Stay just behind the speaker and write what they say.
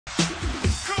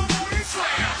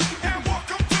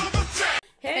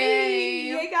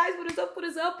Hey guys, what is up? What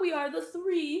is up? We are the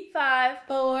 3, 5,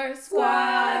 4 squad. What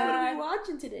are we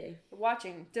watching today? We're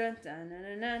watching Game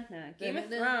of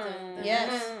Thrones.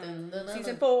 Yes.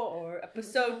 Season 4,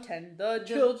 episode 10, The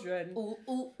Children.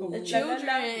 The children.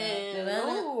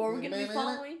 Oh, are we gonna be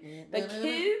following the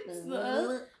kids?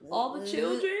 All the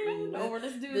children? Oh,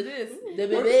 let's do this.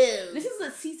 This is the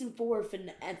season 4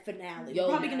 finale. We're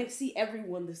probably gonna see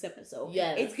everyone this episode.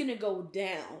 Yes. It's gonna go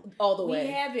down All the way.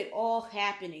 We have it all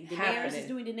happening. Daenerys is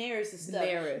doing Daenerys stuff.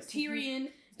 Tyrion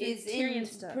is in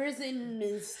prison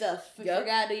and stuff.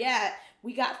 Forgot. Yeah.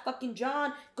 We got fucking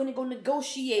Jon gonna go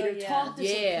negotiate or talk to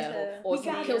some people. Or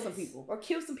kill some people. Or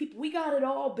kill some people. We got it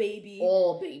all, baby.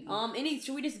 All, baby.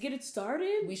 Should we just get it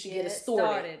started? We should get it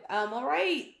started. All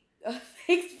right.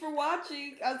 Thanks for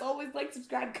watching. As always, like,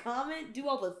 subscribe, comment, do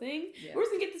all the things. Yeah. We're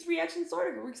just gonna get this reaction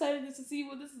started. We're excited just to see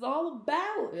what this is all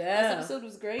about. Yeah. This episode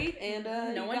was great, and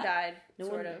no one died.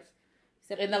 Sort of.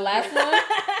 Except in the last one,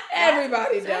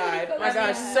 everybody died. Oh my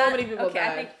gosh, so many people died.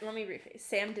 I think, let me rephrase.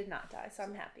 Sam did not die, so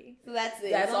I'm happy. So that's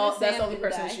it. That's all. That's the only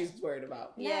person she's worried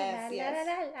about. Yes.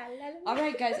 All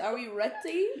right, guys, are we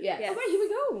ready? Yes. All right, here we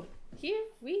go. Here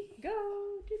we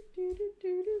go.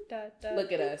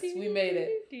 Look at us. We made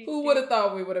it. Who would have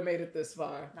thought we would have made it this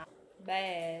far? Not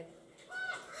bad.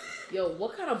 Yo,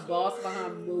 what kind of boss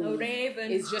behind move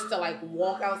is just to like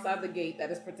walk outside the gate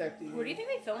that is protecting you? Where do you think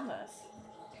they filmed this?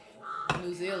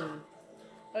 New Zealand.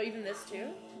 Oh, even this too?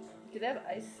 Do they have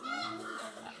ice?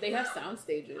 They have sound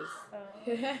stages.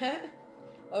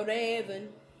 Oh, Raven.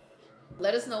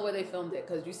 Let us know where they filmed it,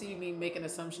 because you see me making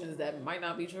assumptions that might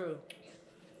not be true.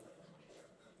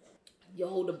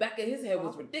 Yo, the back of his head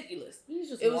was ridiculous.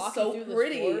 It was so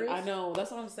pretty. I know.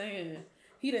 That's what I'm saying.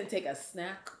 He didn't take a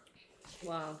snack.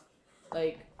 Wow.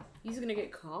 Like, he's gonna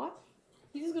get caught?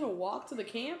 He's just gonna walk to the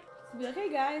camp? Be like,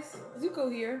 hey guys, Zuko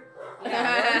here.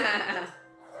 Yeah.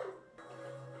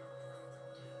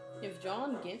 If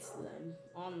Jon gets them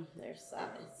on their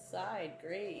side,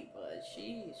 great, but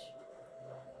sheesh.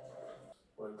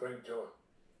 One drink, Joe.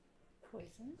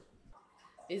 Poison?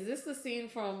 Is this the scene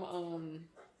from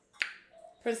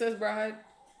Princess Bride?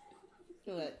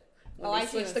 What? When I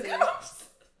switched the cups.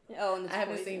 Oh, and I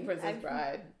haven't seen Princess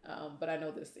Bride, but I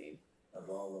know this scene. Of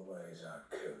all the ways I'd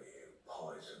kill you,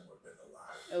 poison would be the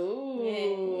last.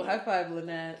 Ooh, high five,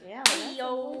 Lynette. Yeah,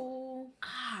 yo.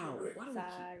 Ow. Sorry.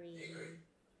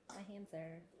 My hands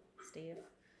are stiff.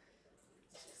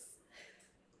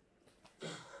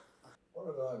 One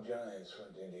of our giants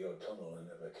went into your tunnel and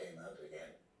never came out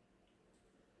again.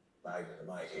 Magda the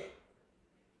Mighty.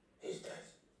 He's dead.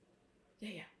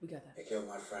 Yeah, we got that. He killed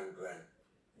my friend Gren.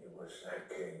 He was their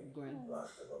king. Gren.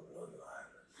 Last of a bloodline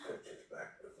that stretches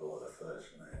back before the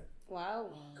first man. Wow.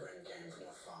 Gren came from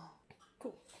a farm.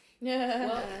 Cool. Yeah.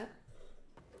 Well,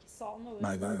 Salt in the wood.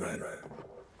 Mag and Gren.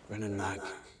 Gren and Mag.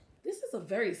 This is a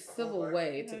very civil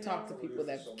way to talk to people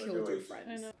that killed your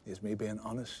friends. Is me being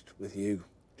honest with you,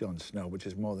 Jon Snow, which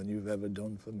is more than you've ever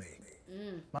done for me.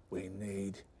 We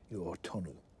need your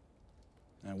tunnel.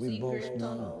 And we both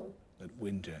know that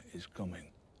winter is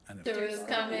coming. And Winter is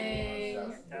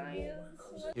coming.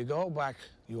 You go back,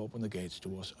 you open the gates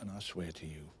to us, and I swear to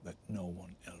you that no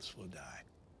one else will die.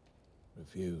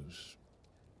 Refuse,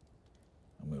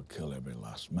 and we'll kill every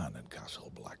last man in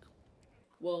Castle Black.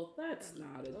 Well, that's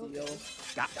not a deal.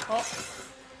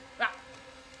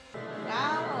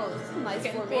 wow, this is a nice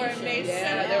formation.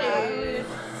 Yeah,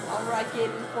 all right,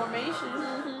 getting formation.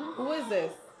 Who is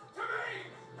this?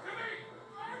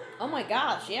 Oh my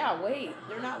gosh, yeah, wait.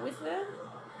 They're not with them?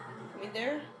 I mean,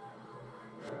 they're...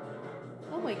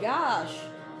 Oh my gosh.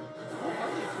 Who are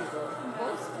these people?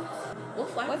 What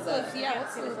flag What's is that?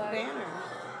 what's the banner?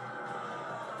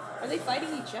 Are they fighting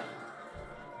each other?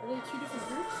 Are they 2 different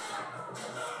groups?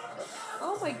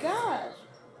 Oh my gosh.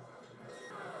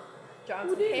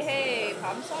 Jon's like, hey,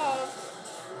 problem solved.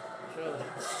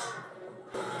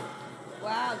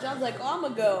 Wow, Jon's like, oh, I'm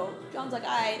gonna go. Jon's like,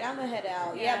 alright, I'm gonna head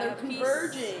out. Yeah, they're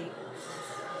converging.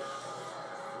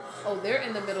 Oh, they're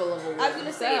in the middle of a war. I was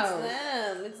gonna say it's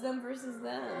them. It's them versus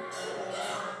them.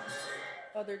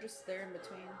 Oh, they're just there in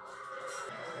between.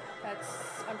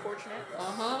 That's unfortunate.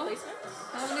 Placements.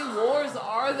 How many wars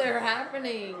are there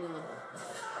happening?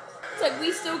 It's like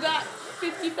we still got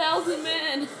 50,000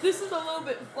 men. This is a little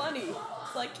bit funny.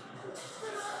 It's like,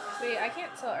 wait, I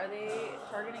can't tell. Are they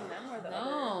targeting them or the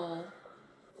other?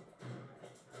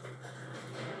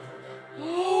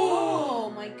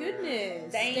 Oh my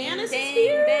goodness. Stannis is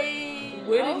here? Dang.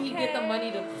 Where did he get the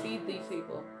money to feed these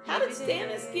people? How did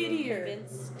Stannis get here?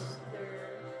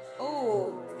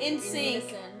 Oh, in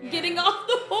sync. getting off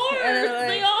the horse. Like,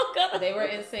 they all got. They were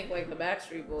in sync like the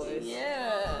Backstreet Boys.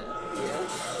 Yeah.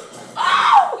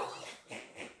 Oh!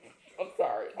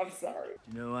 I'm sorry.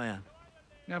 You know who I am?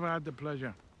 Never had the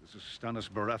pleasure. This is Stannis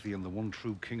Baratheon, the one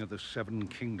true king of the Seven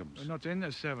Kingdoms. We're not in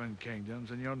the Seven Kingdoms,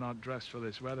 and you're not dressed for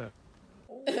this weather.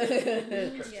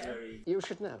 Yeah. You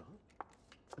should know.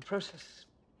 The process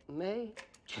may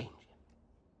change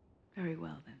you. Very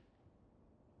well, then.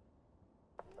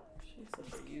 She's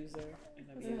such a user.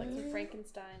 Is it like the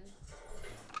Frankenstein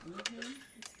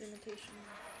experimentation?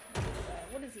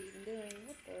 What is he even doing?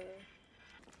 What the?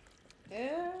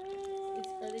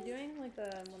 Are they doing like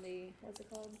when they, what's it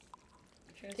called?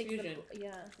 Transfusion.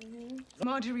 Yeah.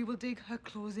 Marjorie will dig her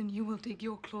claws in, you will dig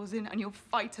your claws in, and you'll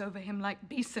fight over him like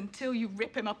beasts until you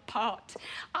rip him apart.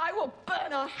 I will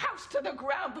burn our house to the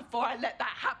ground before I let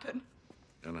that happen.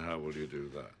 And how will you do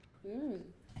that?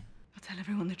 I'll tell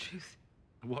everyone the truth.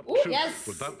 What Ooh, truth yes.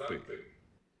 would that be?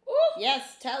 Ooh,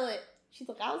 yes, tell it. She's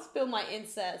like, I'll spill my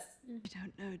incest. You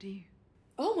don't know, do you?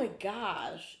 Oh my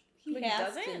gosh. He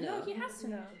doesn't? to know. No, he has to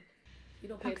know. You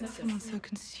don't How pay can attention. someone so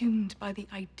consumed by the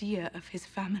idea of his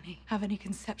family have any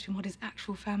conception what his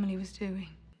actual family was doing?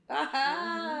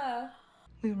 Aha.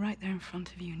 We were right there in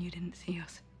front of you and you didn't see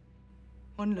us.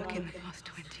 One look in the past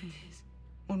 20 years.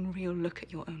 One real look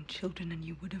at your own children and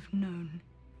you would have known.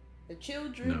 The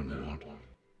children. No, what?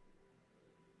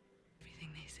 Everything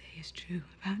they say is true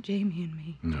about Jamie and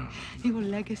me. No. Your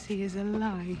legacy is a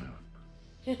lie.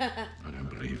 I don't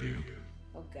believe you.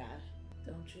 Oh gosh.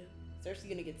 Don't you? Cersei's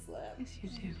gonna get slapped. Yes, you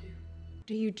do.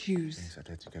 Do you choose? Yes, I'd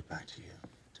like to get back to you.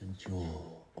 To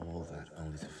endure all that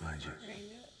only to find you.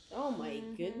 Oh my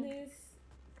goodness.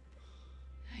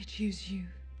 I choose you.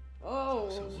 Oh.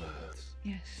 So words.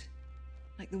 Yes.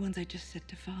 Like the ones I just said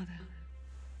to Father.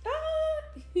 Ah!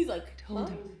 He's like, Told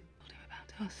huh? him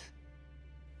about us.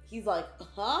 He's like,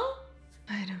 huh?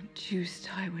 I don't choose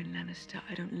Tywin Lannister.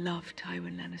 I don't love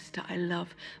Tywin Lannister. I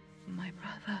love my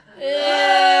brother.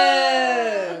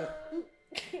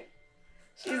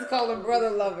 She's called him brother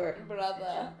lover.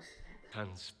 Brother.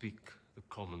 Can speak the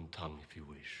common tongue if you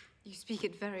wish. You speak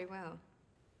it very well.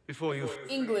 Before you...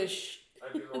 English.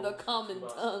 The common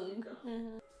tongue.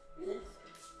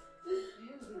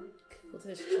 Killed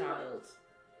his child.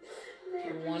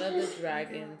 One of the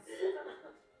dragons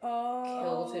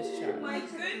killed his child. My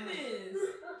goodness.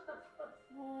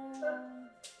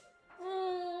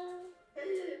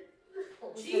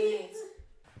 Jeez.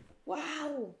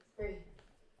 Wow.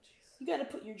 You gotta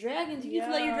put your dragons. You need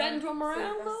to let your dragons roam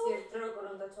around though.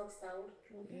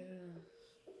 Yeah.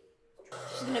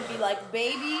 She's gonna be like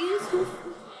babies.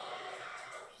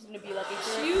 She's gonna be like,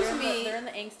 excuse me. They're in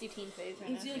the angsty teen phase right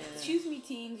now. He's like, excuse me,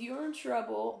 teens, you're in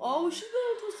trouble. Oh, she's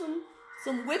gonna do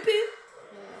some whipping,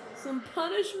 some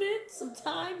punishment, some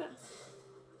time.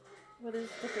 Well, there's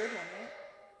the third one, right?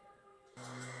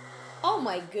 Oh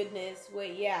my goodness.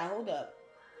 Wait, yeah, hold up.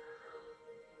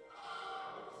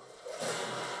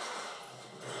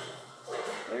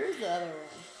 Where's the other one?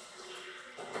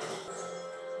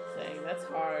 Dang, that's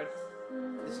hard.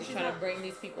 She's trying to bring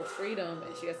these people freedom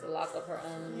and she has to lock up her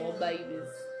own little babies.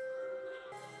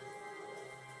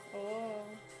 Oh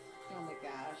my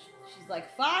gosh. She's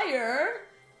like, fire?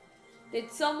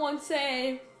 Did someone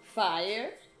say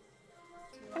fire?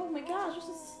 Oh my gosh, this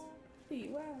is...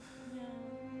 Wow. Yeah.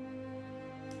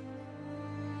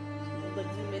 She's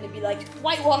gonna zoom in and be like,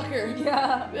 White Walker!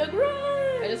 Yeah. Be like,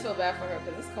 run! I just feel bad for her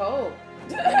because it's cold.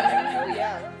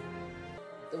 Yeah.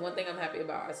 The one thing I'm happy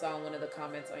about, I saw in one of the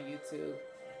comments on YouTube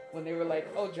when they were like,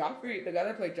 oh, Joffrey, the guy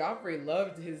that played Joffrey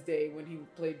loved his day when he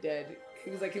played dead.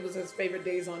 He was like, it was his favorite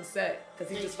days on set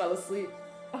because he just fell asleep.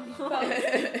 Whoa,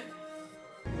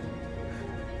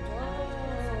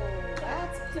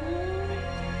 that's cool.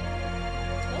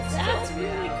 That's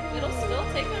really cool. It'll still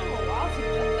take them a while to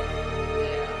get there.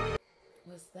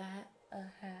 Yeah. Was that a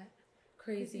hat?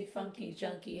 Crazy, funky,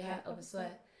 junky hat of a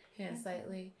sweat. Hand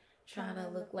slightly. Trying to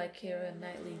look like Keira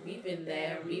Knightley. We've been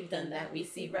there, we've done that. We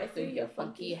see right through your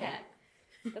funky hat.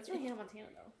 That's really Hannah Montana,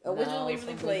 though. Originally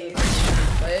really played.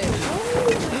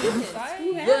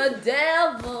 The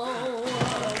devil.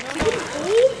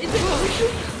 Is it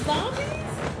zombies?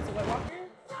 Is it White Walker?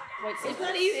 Wait, it's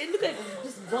not even. It looks like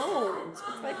just bones.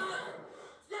 It's like.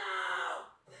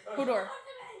 Hodor.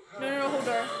 No,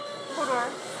 Hodor. Hodor. I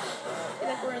feel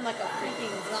like we're in like a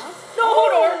freaking zombie. No,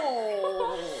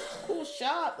 Hodor! Cool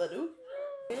shot, Ladu.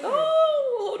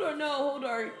 Oh, Hodor, no,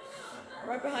 Hodor.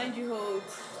 Right behind you,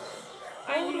 Hodes.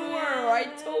 Hodor, I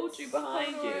told you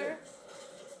behind you.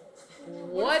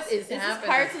 What is This is happening?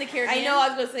 Pirates of the Caribbean. I know, I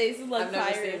was gonna say, this is like I've never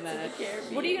Pirates seen of that. the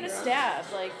Caribbean. What are you gonna bro. stab?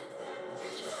 Like,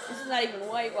 This is not even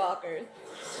White Walkers.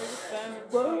 they're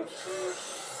just bones.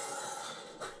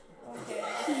 Okay.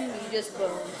 You just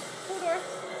boned. Hodor.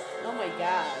 Oh my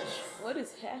gosh. What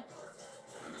is happening?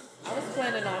 I was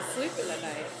planning on sleeping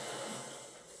tonight.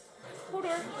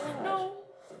 Hodor. No.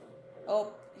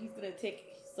 Oh, he's gonna take.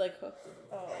 He's like, Oh.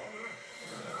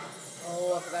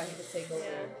 Oh, I forgot he could take over.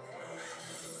 Yeah.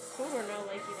 Hodor not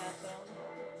liking that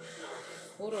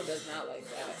though. Hodor does not like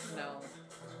that. No.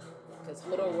 Because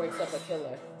Hodor wakes up a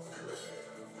killer.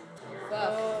 fuck.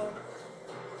 Oh.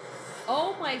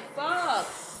 Oh my fuck.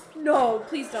 No,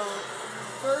 please don't.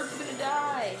 Bird's gonna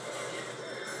die.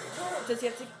 Does he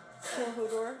have to kill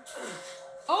Hodor?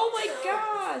 Oh my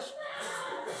gosh.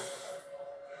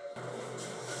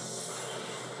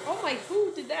 Oh my,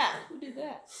 who did that? Who did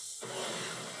that?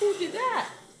 Who did that?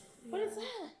 What is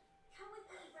that? Come with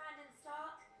me, Brandon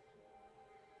Stark.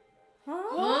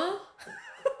 Huh?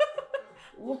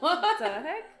 What the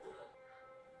heck?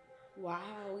 Wow,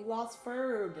 we lost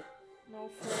Ferb. No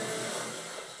Ferb.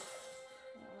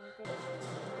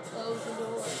 Close the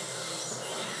door.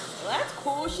 Well, that's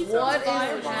cool. She throws What is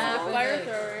fireballs. happening? Fire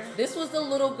thrower. This was the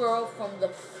little girl from the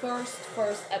first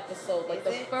episode. Like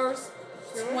the first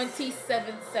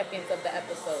 27 seconds of the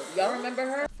episode. Y'all remember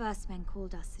her? First men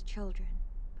called us the children,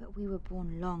 but we were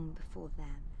born long before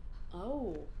them.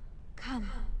 Oh. Come,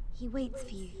 he waits for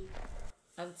you.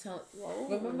 I'm telling.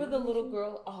 Remember the little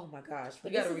girl? Oh my gosh.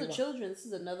 But this is the children. This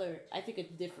is another. I think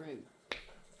it's different.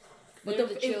 But But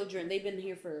the children, they've been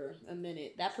here for a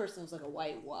minute. That person was like a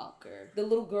White Walker. The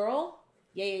little girl?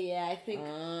 Yeah. I think.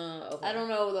 Okay. I don't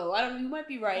know though. I don't. You might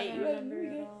be right. I You don't might be remember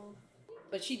right. at all.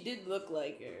 But she did look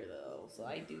like her though, so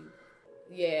I do.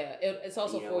 Yeah, it's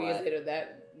also You know 4 years what? later.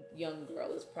 That young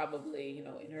girl is probably,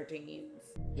 in her teens.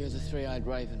 You're the three-eyed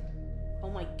raven. Oh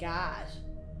my gosh.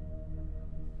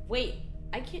 Wait,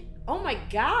 I can't. Oh my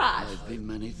gosh. I've been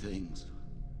many things.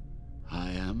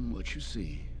 I am what you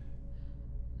see.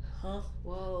 Huh?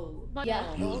 Whoa.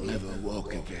 Yeah. You'll never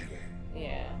walk again,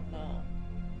 Yeah, no.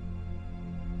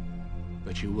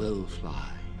 but you will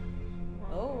fly.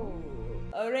 Oh.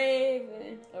 A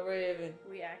raven. A raven.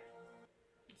 React.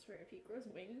 I swear, if he grows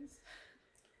wings.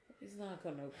 He's not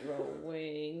gonna grow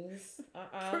wings.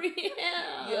 Brienne.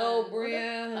 Yo,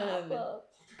 Brienne.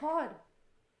 Pod.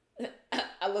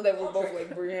 I love that we're both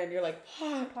like Brienne. You're like,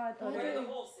 Pod. Pod.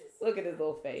 Look at his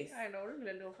little face. I know, look at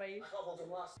that little face.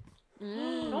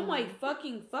 Oh my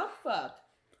fucking fuck.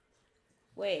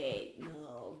 Wait,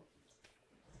 no.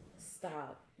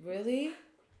 Stop. Really?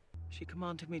 She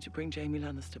commanded me to bring Jaime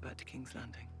Lannister back to King's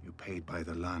Landing. You paid by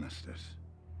the Lannisters.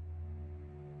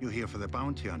 You're here for the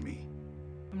bounty on me.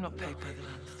 I'm not paid by the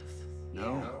Lannisters.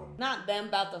 No. Not them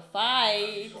about to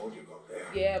fight.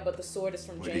 Yeah, but the sword is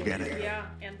from Where'd Jaime. you get it? Yeah,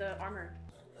 and the armor.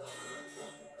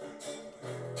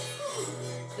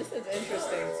 This is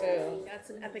interesting too. That's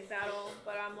an epic battle,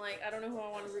 but I'm like, I don't know who I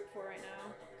want to root for right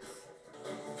now.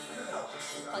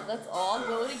 Like, let's all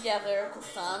go together because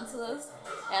Sansa's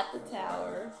at the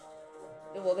tower.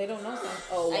 Well, they don't know something.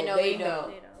 Oh, well, I know they they know.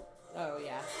 They don't. Oh,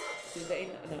 yeah. Do they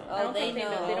know? No. Oh, I don't think they they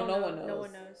know. know. They don't No know. one knows. No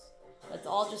one knows. Let's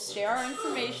all just share our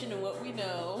information and what we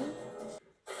know.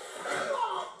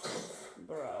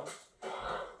 Bro.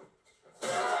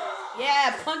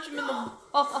 Yeah, punch him in the ball.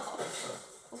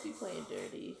 Don't be playing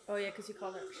dirty. Oh yeah, because she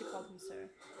called him sir.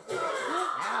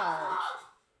 Ouch.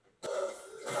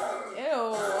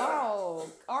 Ew, wow.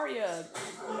 Arya.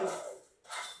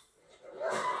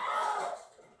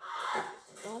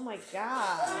 Oh my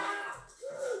god.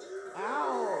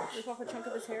 Ouch. Rip off a chunk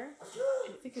of his hair?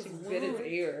 I think it's bit his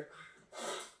ear.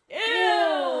 Ew.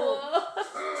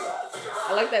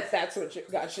 I like that. That's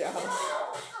what got shot.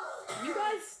 You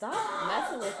guys stop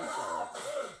messing with each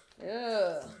other.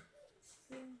 Ugh.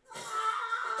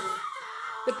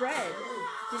 The bread.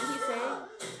 Didn't he say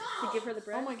to give her the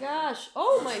bread? Oh my gosh.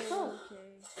 Oh my phone.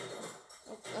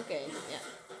 Okay. Okay, yeah.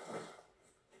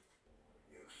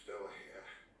 You're still here.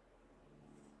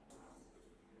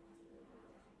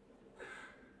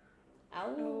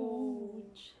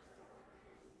 Ouch.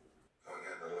 Don't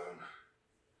get alone.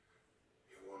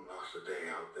 You won't last a day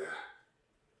out there.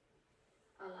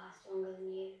 I'll last longer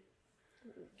than you.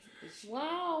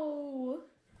 Wow.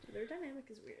 Their dynamic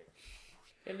is weird.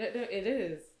 It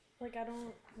is. Like, I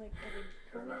don't, like,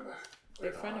 Remember,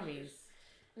 They're frenemies.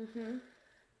 Mm-hmm.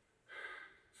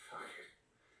 fuck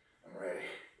it. I'm ready.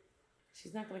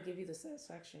 She's not gonna give you the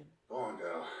satisfaction. Go on,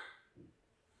 girl.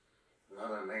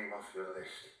 Another name off your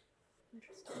list.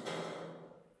 Interesting.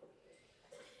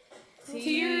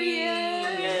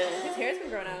 Tyrion. His hair's been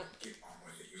grown out. Get on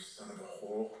with it, you son of a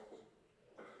whore.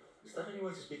 Is that any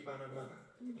way to speak about my mother?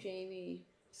 Jamie.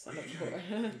 Son of a What do you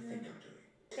whore. think I'm doing?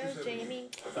 Go, Jamie.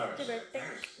 It's your birthday.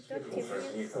 Go,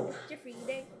 Tyrion. It's your free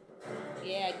day.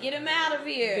 Yeah, get him out of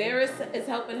here. Varys is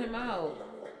helping him out.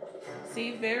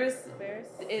 See, Varys.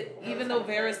 Even though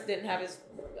Varys didn't have his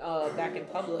back in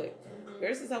public,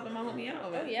 Varys is helping my homie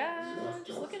out. Man. Oh yeah,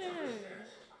 just look at him.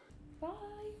 Bye.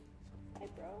 Bye,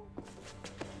 bro.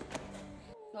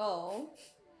 Oh.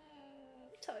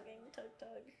 Tugging, tug.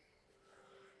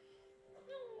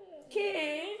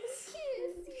 Kiss.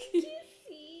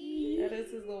 Kissy. That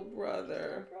is his little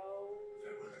brother.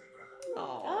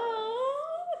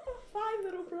 Oh. Bye,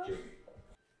 little bro.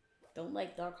 Don't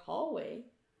like dark hallway.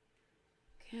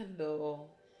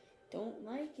 Kendall. Don't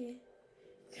like it.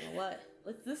 Oh, what?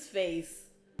 What's this face?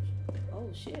 Oh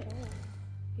shit. Oh.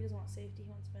 He doesn't want safety, he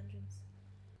wants vengeance.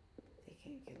 They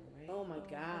can't get him, right? Oh my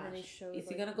gosh. And then they showed, Is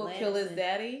he like, gonna go kill his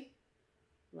daddy?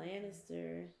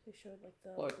 Lannister. They showed like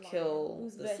the Or lion. kill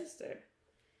Who's the bad? sister?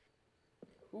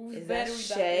 Who's Is bad? that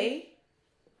Shay?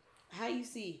 How you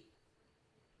see?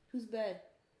 Who's bad?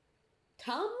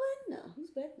 Tomlin? No.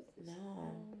 Who's bad?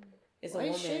 No. It's Why a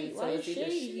is woman. Shay- So why it's is either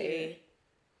Shay here? Shay.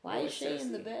 Why or is Shay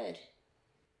in the Cersei. bed?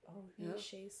 Oh, Yep.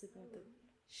 Shay's sleeping with the...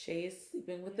 Shay is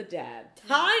sleeping with the dad.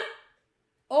 Time?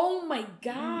 Oh my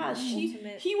gosh.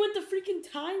 Ultimate. He went to freaking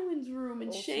Tywin's room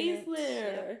and Shay's Ultimate,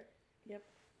 there. Yep.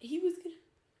 He was gonna...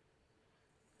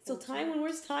 So Tywin,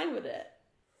 where's Tywin at?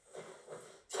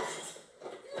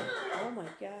 Oh my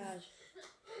gosh.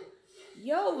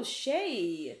 Yo,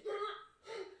 Shay.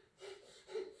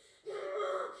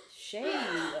 Shay,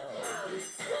 though.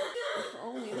 If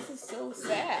only. This is so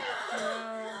sad.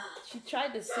 She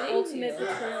tried to save Ultimate you.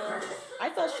 betrayal. I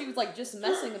thought she was like just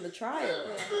messing in the trial.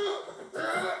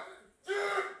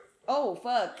 Oh,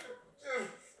 fuck.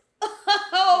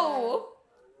 Oh.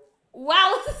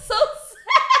 Wow, this is so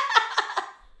sad.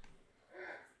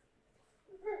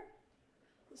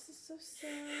 This is so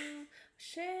sad.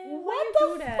 Shay, What why you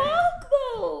the do that? fuck,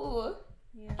 though?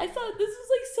 Yeah. I thought this was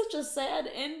like such a sad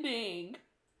ending.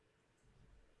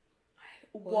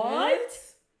 What?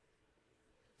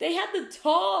 They had to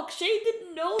talk. Shay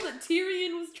didn't know that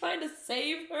Tyrion was trying to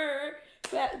save her.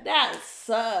 That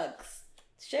sucks.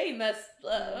 Shay messed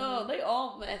up. Oh, they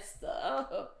all messed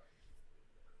up.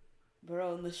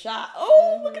 Bro, in the shot.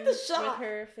 Oh, look at the shot. With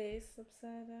her face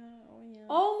upside down. Oh, yeah.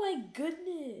 Oh my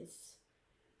goodness.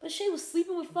 But Shay was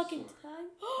sleeping with fucking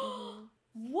Time.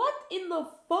 What in the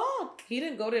fuck? He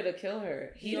didn't go there to kill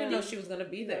her. He didn't know she was gonna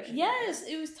be there. Yes,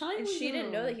 it was Time. And she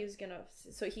didn't know that he was gonna.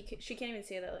 So she can't even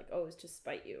say that, like, oh, it's to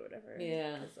spite you or whatever.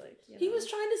 Yeah. 'Cause, like, you He know. was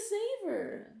trying to save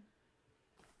her.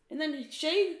 And then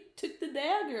Shay took the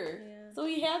dagger. Yeah. So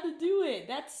he had to do it.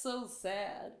 That's so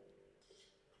sad.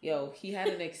 Yo, he had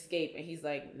an escape and he's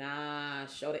like, nah,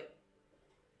 showed it.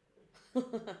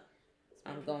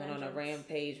 I'm going on a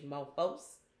rampage, mofos.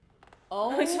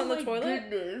 Oh, He's on the my toilet?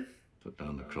 goodness. Put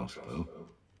down the crossbow.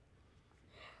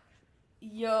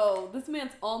 Yo, this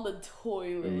man's on the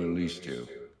toilet. Who released you?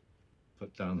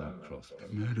 Put down that crossbow.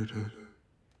 Murdered her.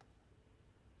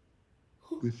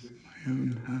 With my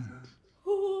own hands.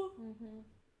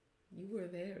 You were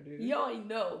there, dude. Yo, I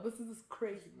know. This is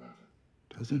crazy.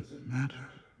 Doesn't matter.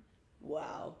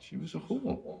 Wow. She was a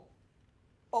whore.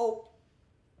 Oh.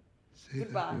 Say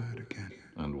Goodbye. that word again.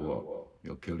 And what?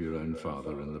 You'll kill your own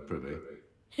father in the privy?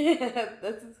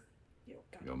 This is...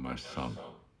 You're my son.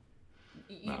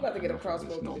 You about to get a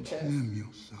crossbow to the chest. I am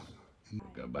your son.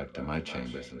 Go back to my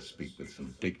chambers and speak with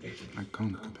some dignity. I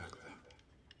can't go back there.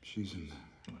 She's in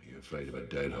there. Are you afraid of a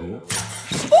dead whore?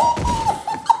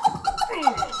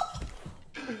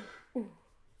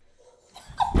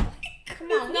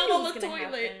 Come on, Not we on knew the it was gonna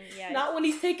toilet. happen. Yeah, Not when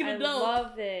he's taking I a dump.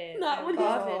 love it. Not I when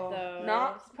love he's... it though.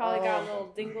 Not... It's probably got a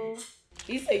little dingle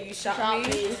He said you shot Shot me?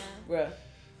 me. Bruh.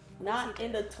 Not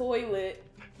in the toilet.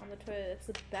 on the toilet. It's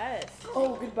the best.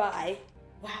 Oh, goodbye.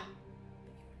 Wow.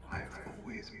 I've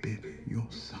always been your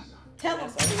son. Tell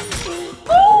him.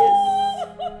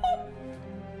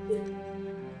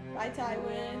 Bye,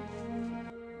 Tywin.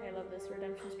 I love this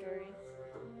redemption story.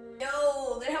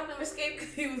 No, they helped him escape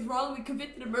because he was wrongly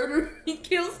convicted of murder. He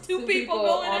kills two Two people people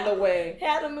going on out. the way.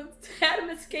 Had him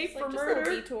escape It's like for just a little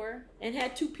murder. detour. And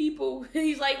had two people.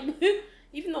 He's like,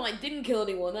 even though I didn't kill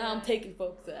anyone, now I'm taking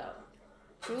folks out.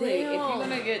 Truly, if you're Damn.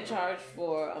 gonna get charged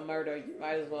for a murder, you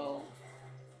might as well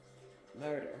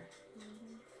murder.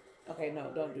 Okay,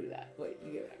 no, don't do that. Wait,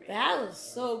 you get what I mean. That was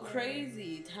so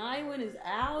crazy. Tywin is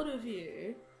out of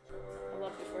here. I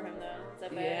loved it for him though. Is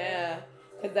that bad? Yeah,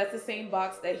 because that's the same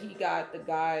box that he got the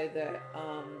guy that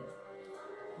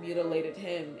mutilated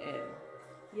him in.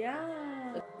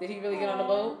 Yeah. Did he really get on the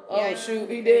boat? Yeah, Oh shoot,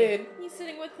 he did. He's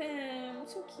sitting with him.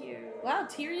 So cute. Wow,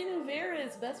 Tyrion and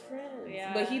Varys, best friends.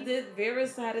 Yeah. But he did.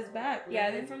 Varys had his back.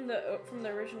 Yeah, man. they're from the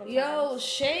original. Yo, times.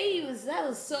 Shay was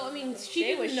so. I mean, she Shay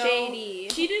didn't was know. shady.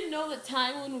 She didn't know that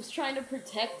Tywin was trying to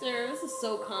protect her. This is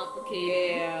so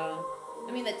complicated. Yeah.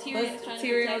 I mean, that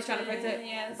Tyrion was trying to protect.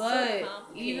 Yeah, it's but so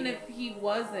complicated. even if he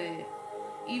wasn't,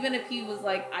 even if he was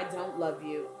like, I don't love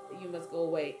you, you must go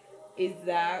away. Is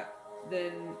that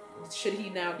then? Should he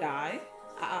now die?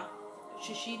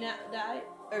 Should she not die,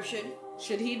 or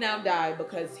should he now die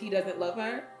because he doesn't love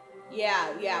her?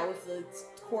 Yeah, with the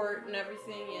court and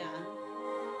everything. Yeah.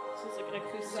 This is like an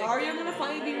acoustic. So Arya gonna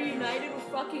finally be reunited with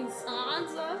fucking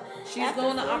Sansa. She's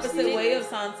going the opposite way of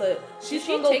Sansa. She's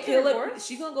gonna go kill it.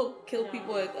 She's gonna go kill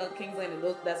people at King's Landing.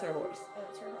 That's her horse. Oh,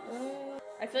 that's her horse.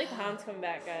 I feel like the Hound's coming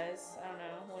back, guys. I don't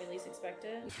know. When we least expect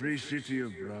it. The free city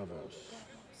of Bravos.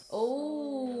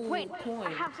 Oh, wait, coin. I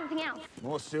have something else.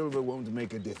 More silver won't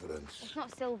make a difference. It's not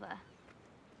silver.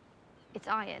 It's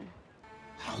iron.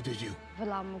 How did you?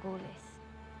 Valar Morghulis.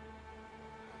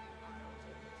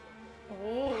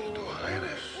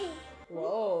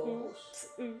 Whoa.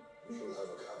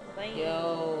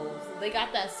 Yo. So they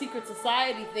got that secret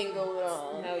society thing going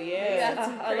on. Hell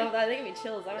yeah. I love that. They give me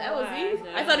chills. I don't know why.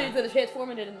 I thought he was gonna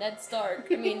transform into Ned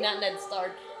Stark. I mean, not Ned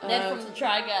Stark. Ned from the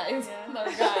Try Guys.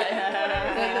 Another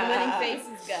guy. Like the Many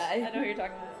Faces guy. I know who you're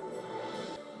talking about.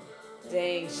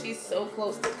 Dang, she's so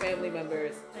close to family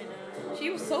members. I know. She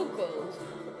was so close.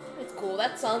 It's cool.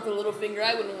 That Sansa Littlefinger,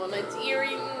 I wouldn't want my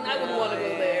Tyrion. I wouldn't want to go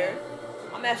there.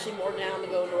 I'm actually more down to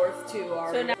go north too.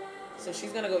 So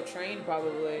she's gonna go train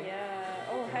probably. Yeah.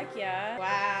 Oh heck yeah.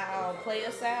 Wow. Play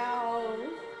us out.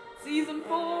 Season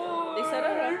 4. They set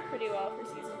it up pretty well for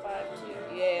season 5 too.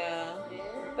 Yeah.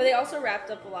 But they also wrapped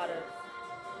up a lot of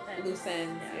loose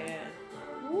ends. Yeah.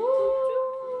 Woo.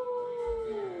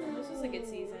 This was a good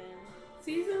season.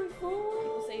 Season 4.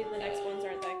 People say the next ones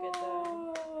aren't that good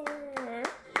though.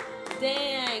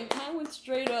 Dang, I went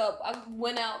straight up. I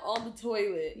went out on the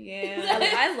toilet. Yeah.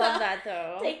 I love that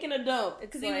though. Taking a dump.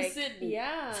 It's Because he was sitting.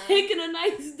 Yeah. Taking a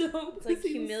nice dump. It's like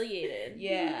humiliated.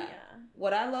 Yeah.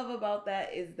 What I love about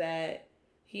that is that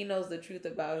he knows the truth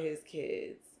about his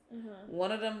kids.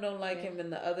 One of them don't like him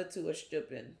and the other two are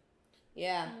stupid.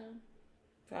 Yeah.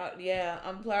 Yeah,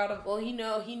 I'm proud of. Well, he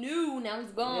knew. Now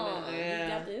he's gone.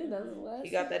 Yeah. He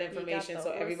got that information,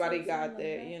 so everybody got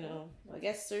there. You know. I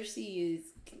guess Cersei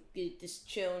is just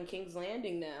chill in King's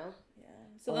Landing now. Yeah.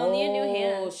 So they'll need a new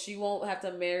hand. Oh, she won't have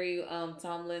to marry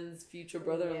Tomlin's future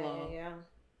brother-in-law. Yeah.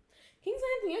 King's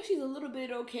Landing actually is a little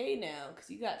bit okay now because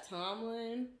you got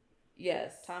Tomlin.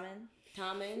 Yes. Tommen.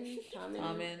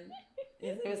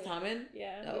 His name is Tommen?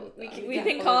 Yeah. No, we've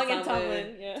been calling him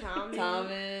Tomlin. Yeah.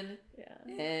 Tommen. Yeah.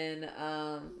 And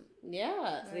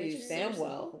yeah.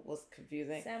 Samwell was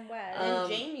confusing. Samwell. And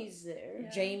Jamie's there.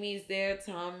 Yeah. Jamie's there.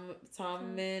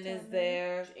 Tommen is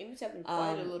there. Jamie's having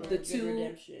quite a little good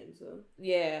redemption. So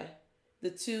yeah. The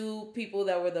two people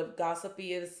that were the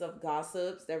gossipiest of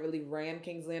gossips that really ran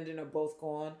King's Landing are both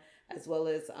gone, as well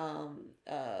as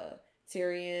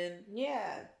Tyrion.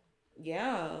 Yeah.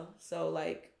 Yeah. So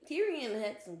like Tyrion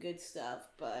had some good stuff,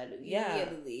 but he had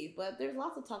to leave. But there's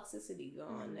lots of toxicity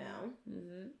going on now.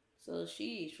 Mm-hmm. So we'll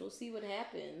see what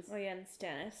happens. Oh yeah, and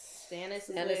Stannis. Stannis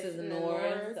is in the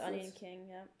north. The Onion King.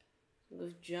 Yep.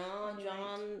 With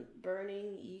John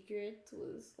burning Egret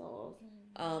was all.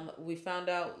 We found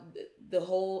out the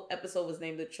whole episode was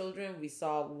named The Children. We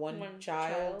saw one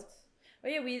child. Oh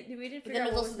yeah, we didn't figure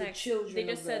out what was next. They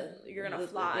just said you're gonna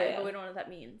fly, but we don't know what that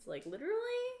means. Like literally.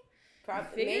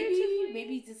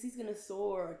 Maybe just he's gonna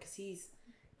soar because he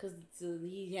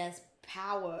has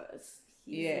powers.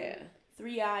 He's a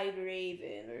three-eyed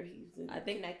raven, or he's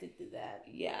connected to that.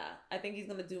 Yeah, I think he's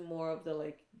gonna do more of the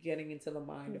like getting into the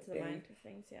mind of things.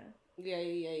 Yeah.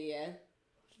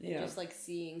 Just like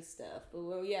seeing stuff. But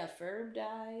Ferb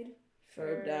died.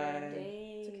 Dang.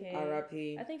 Okay.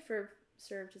 R.I.P. I think Ferb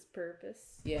served his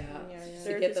purpose. Yeah.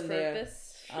 To get them there.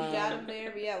 He got him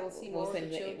there, but we'll see more of the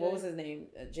children. What was his name?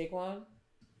 Jaquan?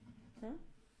 Huh?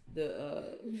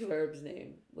 The Ferb's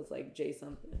name was like J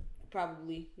something.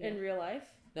 Probably. Yeah. In real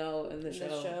life? No, in the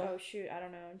show. Oh shoot, I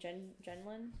don't know.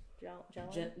 Jenlyn?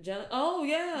 Oh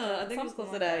yeah, I think it was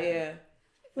close to that. Yeah.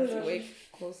 That's way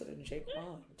closer than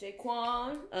Jaquan.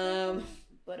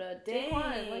 But dang.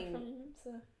 Jaquan, like from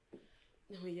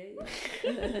Oh yeah.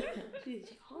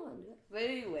 Jaquan. But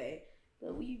anyway,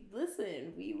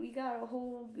 we got a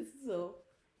whole. This is a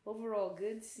overall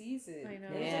good season. I know.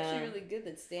 And it's actually really good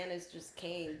that Stannis just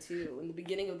came too in the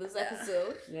beginning of this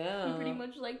episode. Yeah. He pretty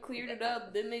much like cleared it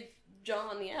up. Then they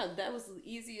John, yeah, that was the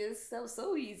easiest. That was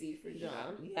so easy for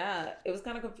John. Yeah, it was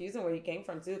kind of confusing where he came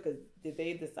from too, because did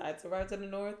they decide to ride to the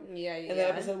north? Yeah, in the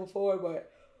episode before,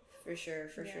 but for sure.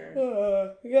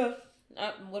 Yeah.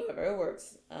 Whatever, it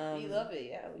works. We love it,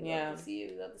 yeah. We love to see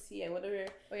it. We love to see it. Whatever.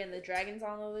 Oh, yeah, and the dragon's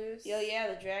on the loose. Yeah,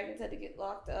 the dragons had to get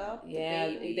locked up. Yeah,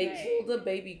 they killed the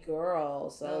baby girl.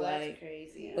 So that's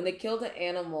crazy. When they killed the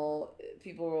animal,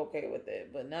 people were okay with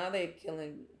it, but now they're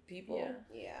killing people.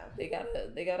 Yeah. They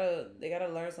gotta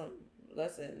learn some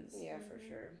lessons. Yeah, for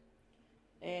sure.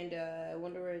 And I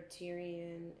wonder where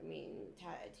Tyrion and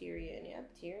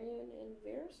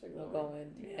Varys are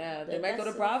going. Yeah, they might go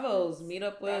to Bravos, meet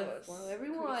up with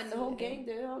everyone, the whole gang.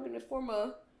 They're all gonna form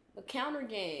a counter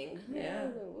gang. Yeah.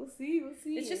 We'll see.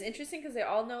 It's just interesting because they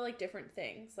all know like different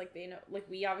things. Like they know, like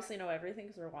we obviously know everything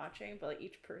because we're watching, but like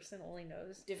each person only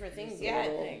knows different things. Yeah,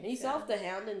 and you saw the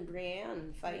Hound and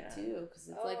Brienne fight too, because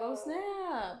it's like, oh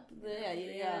snap,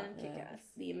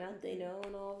 the amount they know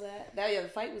and all that. The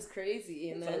fight was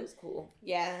crazy, and then it was cool.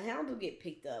 Yeah, Hound will get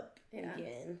picked up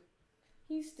again.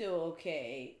 He's still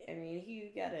okay. I mean,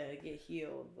 he gotta get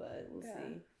healed, but we'll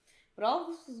see. But all of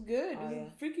this was good. It was a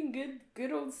freaking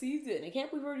good old season. I can't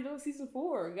believe we're already done with season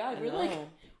 4. God, we're like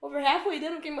over halfway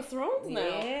done with Game of Thrones now.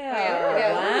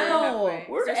 Wow.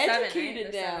 We're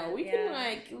educated now. We can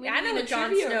I know what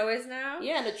Jon Snow is now.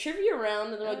 Yeah, in a trivia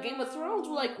round in Game of Thrones,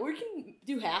 we're like, we can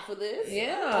do half of this.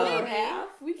 Yeah. Over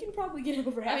half. We can probably get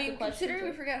over half the questions. Considering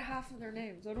we forgot half of their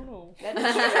names, I don't know.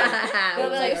 That's true. We'll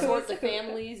like sort the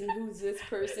families and who's this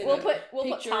person. We'll put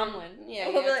Tomlin. Yeah.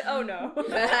 We'll be like, oh no.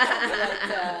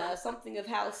 Like, something of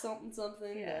house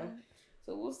something. Yeah.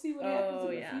 So we'll see what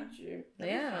happens in the future.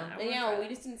 Yeah. We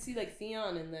just didn't see like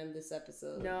Theon in them this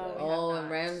episode. No. Oh, and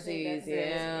Ramses.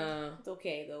 Yeah. It's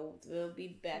okay though. They'll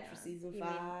be back for season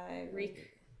 5.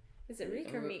 Reek. Is it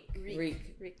Reek or Meek?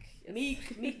 Reek.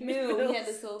 Meek Mill. We had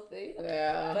this whole thing.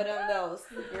 Yeah. But no, this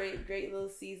is a great little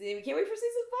season. We can't wait for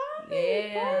season 5.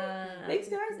 Yeah. Thanks,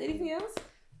 guys. Anything else?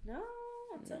 No.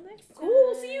 Until next time.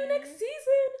 Cool. See you next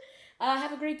season.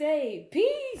 Have a great day.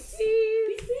 Peace.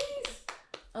 Peace.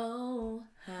 Oh,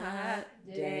 hot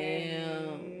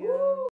damn.